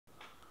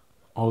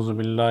أعوذ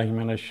بالله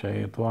من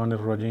الشيطان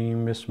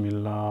الرجيم بسم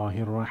الله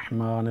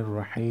الرحمن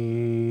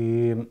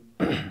الرحيم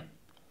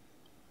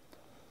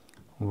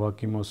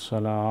وأقيموا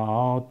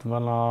الصلاة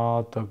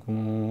ولا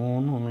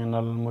تكونوا من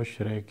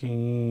المشركين.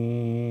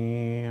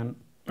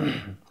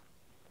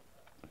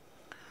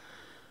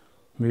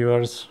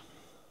 Viewers,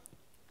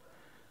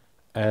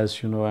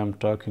 as you know, I'm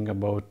talking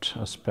about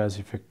a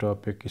specific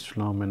topic,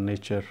 Islam and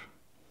nature,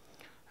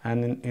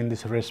 and in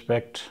this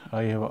respect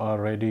I have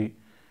already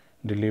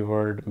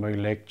delivered my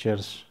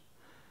lectures,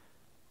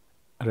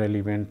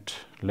 relevant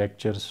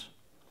lectures.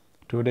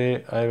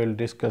 Today I will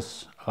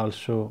discuss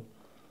also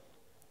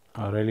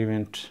a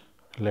relevant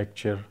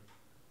lecture,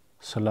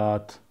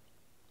 Salaat.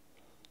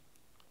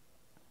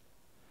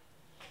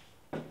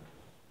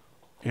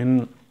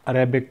 In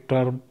Arabic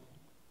term,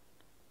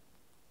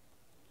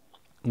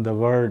 the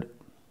word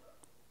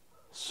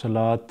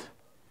Salaat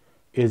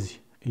is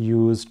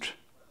used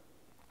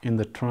in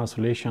the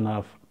translation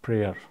of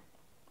prayer.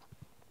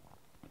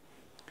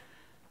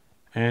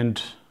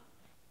 And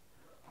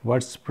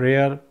what's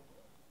prayer?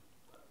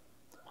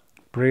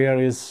 Prayer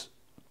is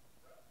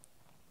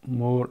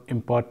more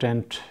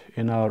important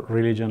in our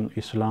religion,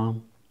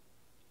 Islam,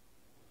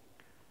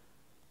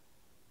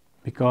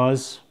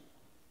 because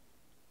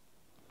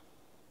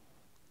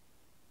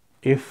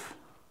if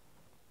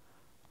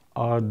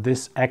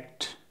this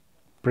act,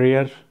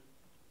 prayer,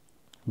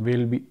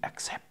 will be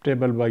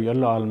acceptable by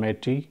Allah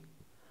Almighty,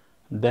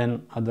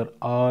 then other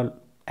all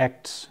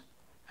acts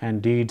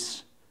and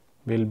deeds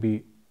will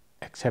be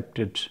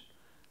accepted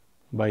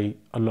by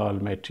Allah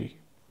Almighty.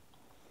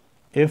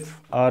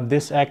 If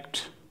this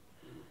act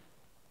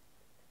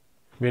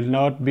will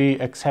not be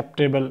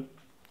acceptable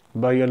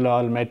by Allah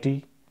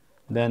Almighty,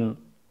 then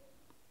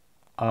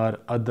our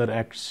other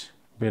acts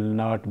will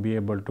not be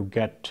able to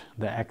get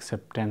the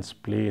acceptance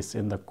place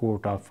in the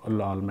court of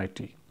Allah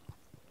Almighty.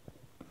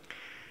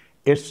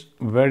 It's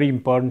very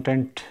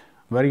important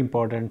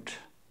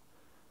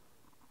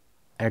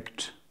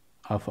act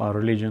of our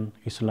religion,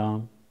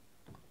 Islam.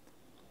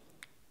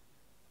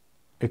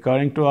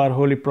 According to our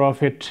Holy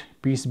Prophet,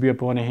 peace be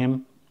upon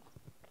him,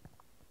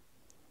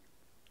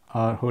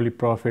 our Holy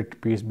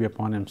Prophet, peace be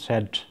upon him,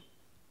 said,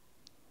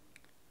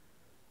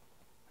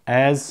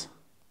 as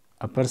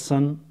a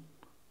person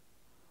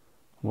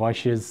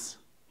washes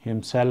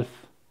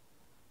himself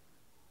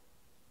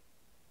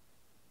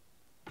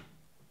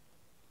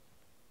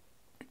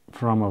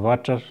from a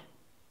water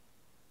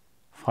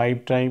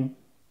 5 times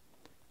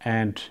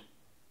and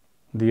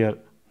there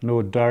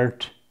no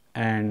dirt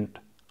and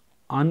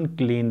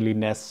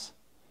uncleanliness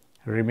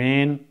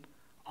remain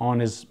on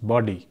his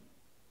body,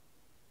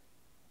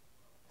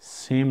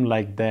 same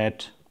like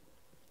that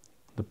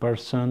the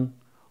person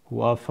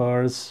who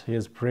offers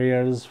his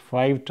prayers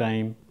 5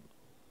 times,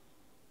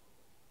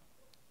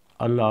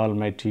 Allah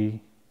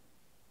Almighty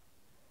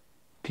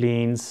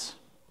cleans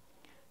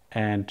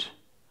and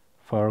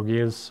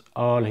forgives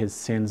all his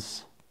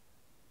sins,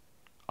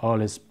 all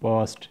his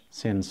past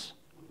sins.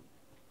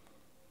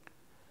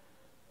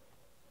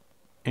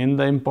 In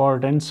the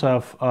importance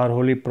of our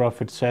Holy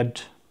Prophet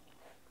said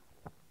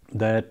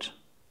that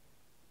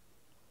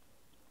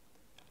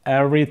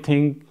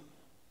everything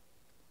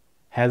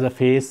has a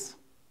face,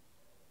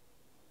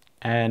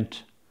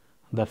 and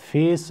the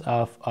face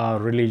of our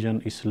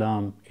religion,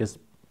 Islam, is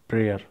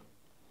prayer.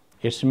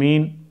 It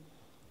means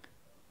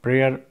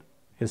prayer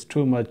is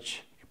too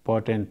much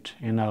important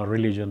in our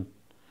religion,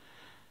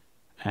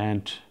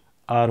 and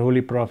our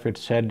Holy Prophet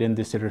said in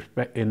this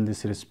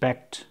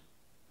respect,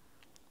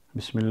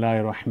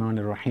 Bismillahir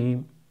Rahmanir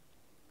Rahim,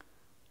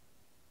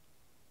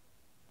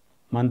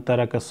 Man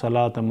taraka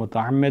salata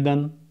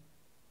muta'ammidan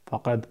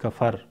faqad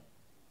kafar.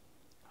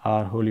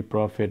 Our Holy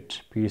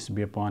Prophet, peace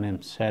be upon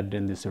him, said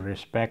in this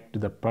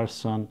respect, the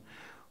person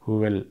who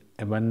will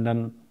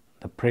abandon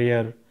the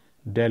prayer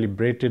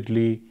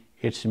deliberately,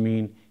 it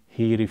means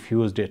he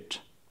refused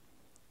it.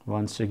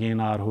 Once again,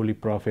 our Holy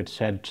Prophet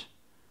said,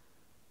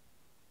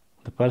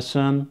 the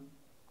person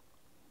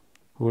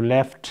who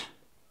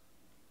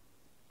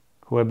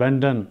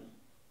abandoned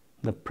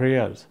the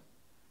prayers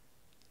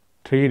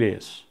 3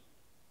 days,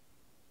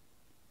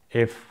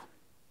 if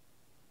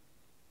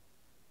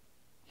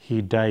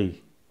he died,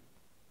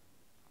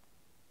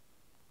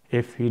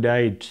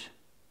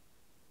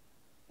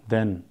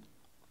 then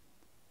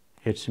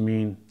it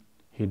means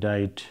he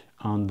died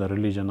on the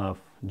religion of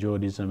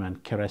Judaism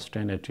and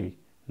Christianity,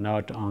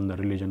 not on the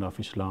religion of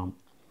Islam.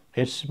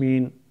 It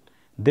means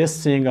this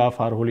saying of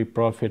our Holy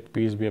Prophet,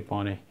 peace be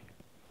upon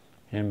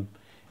him,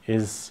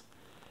 is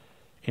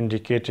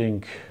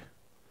indicating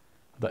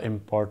the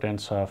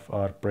importance of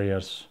our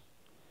prayers.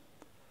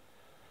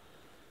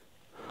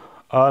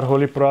 Our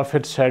Holy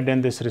Prophet said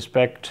in this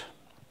respect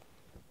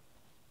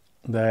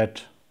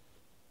that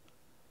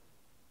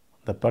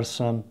the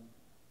person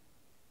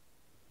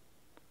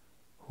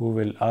who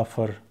will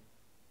offer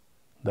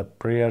the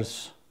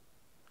prayers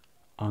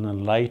on a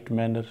light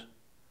manner,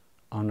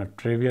 on a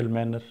trivial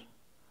manner,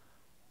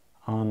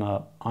 on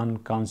an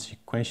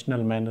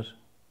unconsequential manner,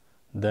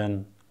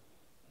 then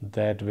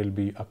that will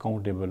be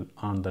accountable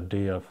on the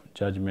day of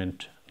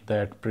judgment.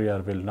 That prayer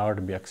will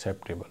not be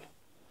acceptable.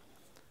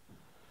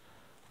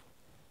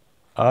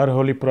 Our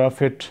Holy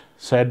Prophet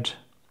said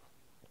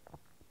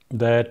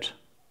that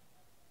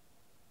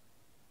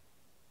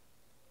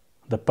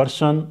the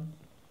person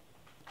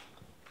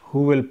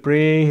who will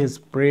pray his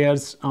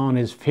prayers on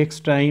his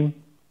fixed time,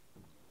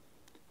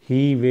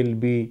 he will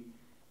be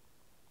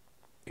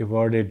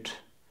awarded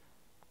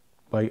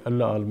by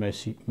Allah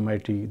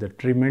Almighty. The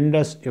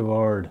tremendous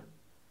award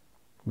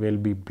will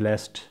be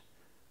blessed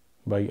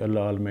by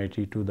Allah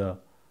Almighty to the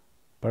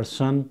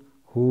person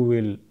who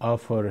will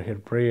offer her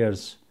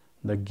prayers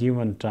the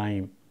given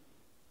time.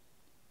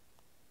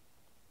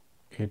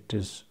 It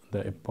is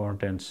the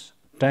importance.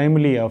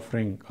 Timely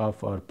offering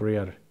of our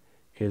prayer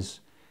is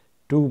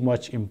too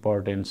much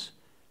importance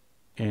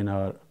in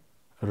our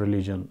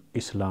religion,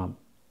 Islam.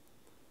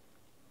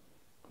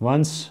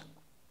 Once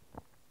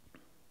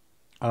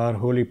our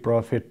Holy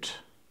Prophet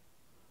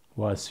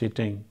was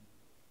sitting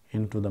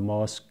into the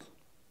mosque.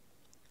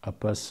 A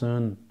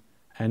person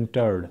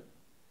entered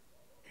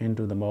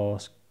into the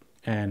mosque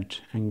and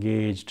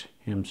engaged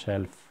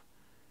himself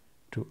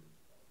to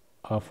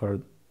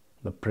offer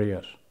the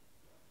prayer.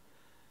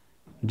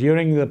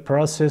 During the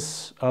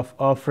process of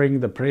offering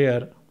the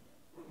prayer,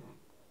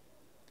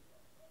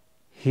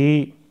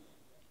 he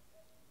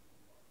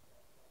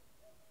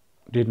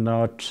did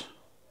not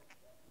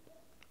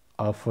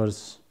offer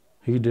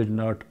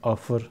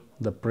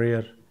the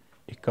prayer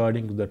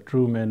according to the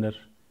true manner,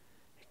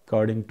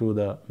 according to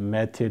the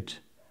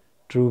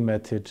true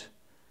method.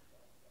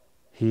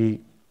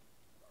 He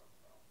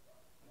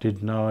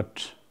did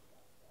not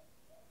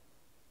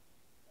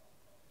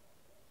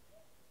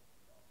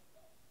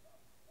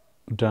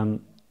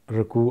done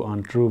ruku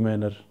on true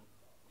manner,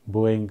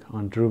 bowing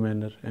on true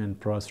manner, and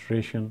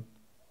prostration,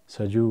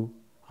 saju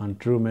on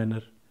true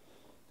manner,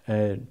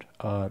 and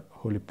our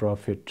Holy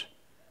Prophet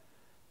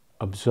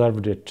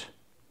observed it.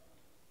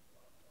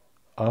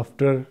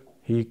 After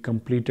he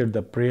completed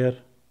the prayer,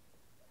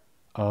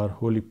 our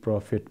Holy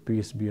Prophet,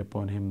 peace be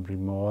upon him,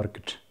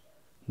 remarked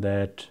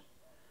that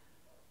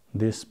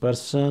this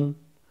person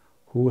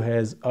who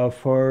has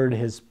offered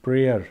his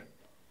prayer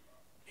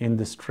in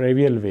this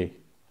trivial way,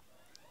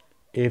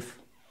 if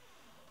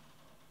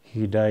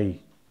he die,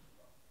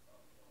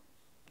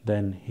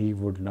 then he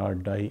would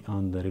not die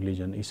on the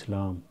religion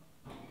Islam.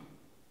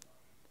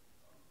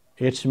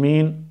 It's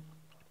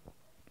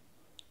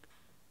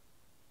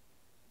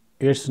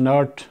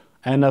not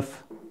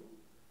enough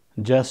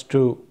just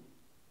to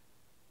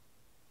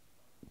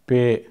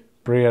pay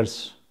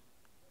prayers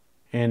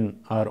in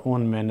our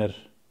own manner,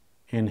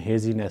 in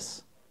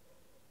haziness.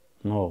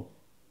 No.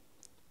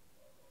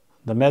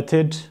 The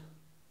method,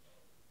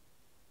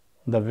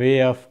 the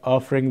way of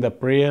offering the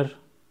prayer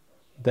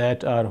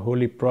that our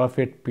Holy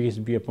Prophet, peace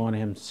be upon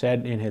him,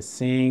 said in his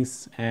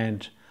sayings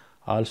and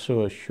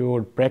also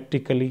showed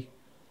practically,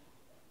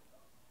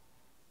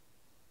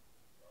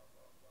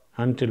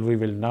 until we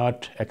will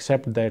not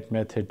accept that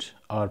method,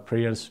 our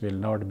prayers will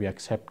not be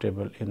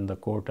acceptable in the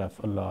court of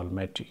Allah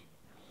Almighty.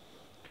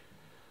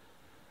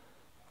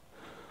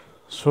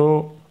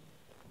 So,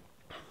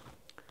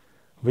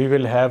 we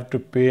will have to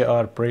pay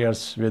our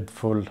prayers with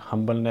full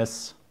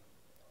humbleness,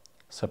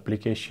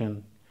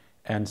 supplication,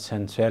 and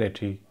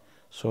sincerity,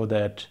 so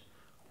that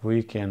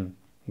we can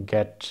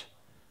get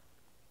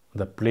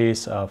the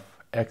place of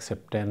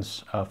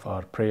acceptance of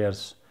our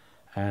prayers,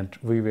 and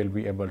we will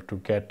be able to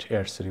get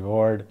its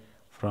reward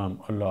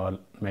from Allah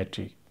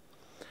Almighty.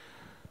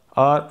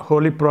 Our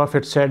Holy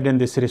Prophet said in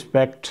this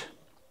respect,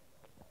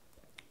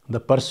 the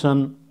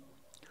person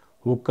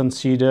who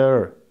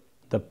consider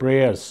the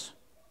prayers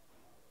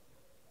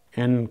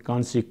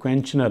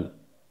inconsequential,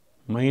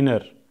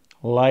 minor,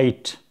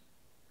 light,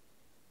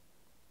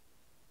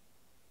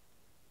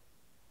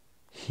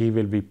 he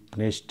will be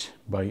punished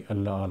by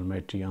Allah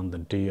Almighty on the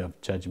day of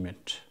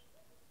judgment.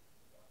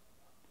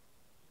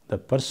 The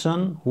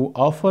person who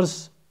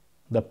offers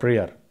the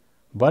prayer,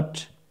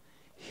 but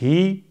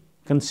he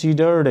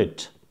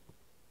considers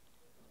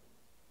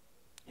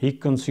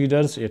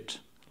it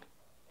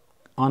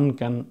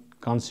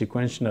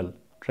inconsequential,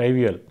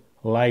 trivial,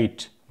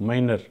 light,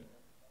 minor,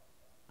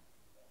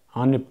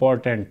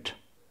 unimportant,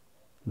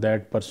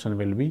 that person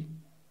will be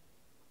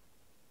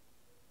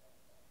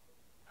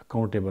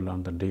accountable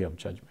on the day of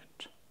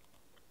judgment.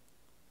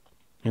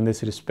 In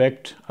this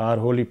respect, our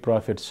Holy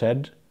Prophet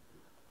said,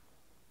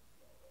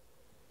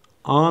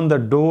 on the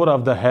door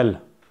of the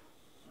hell,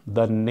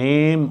 the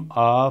name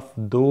of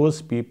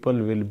those people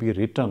will be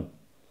written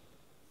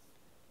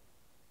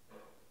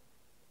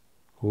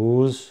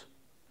whose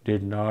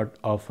did not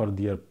offer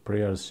their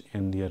prayers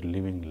in their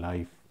living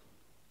life.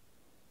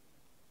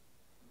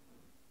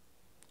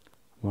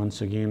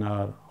 Once again,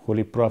 our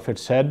Holy Prophet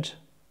said,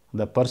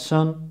 the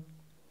person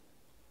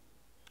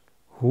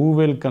who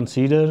will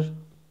consider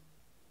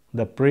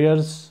the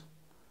prayers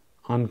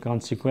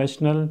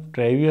inconsequential,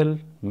 trivial,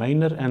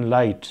 minor, and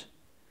light,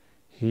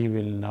 he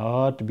will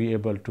not be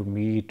able to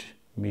meet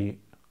me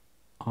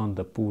on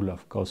the pool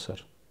of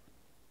Kausar.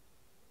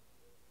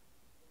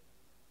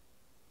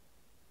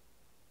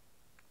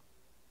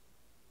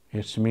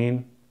 It's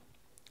mean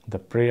the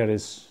prayer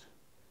is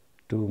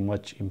too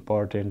much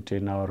important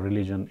in our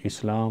religion,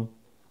 Islam,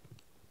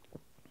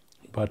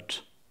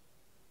 but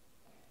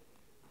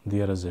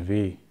there is a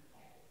way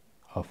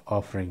of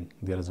offering,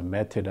 there is a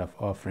method of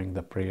offering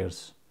the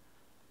prayers,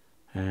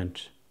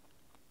 and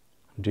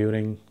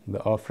during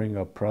the offering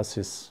of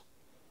process,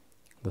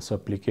 the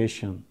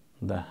supplication,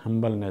 the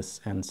humbleness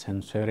and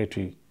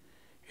sincerity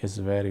is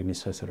very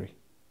necessary.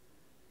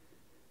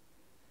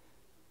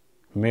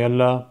 May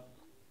Allah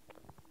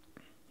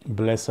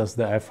bless us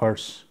the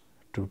efforts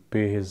to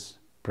pay His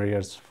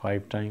prayers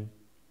 5 times,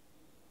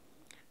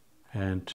 and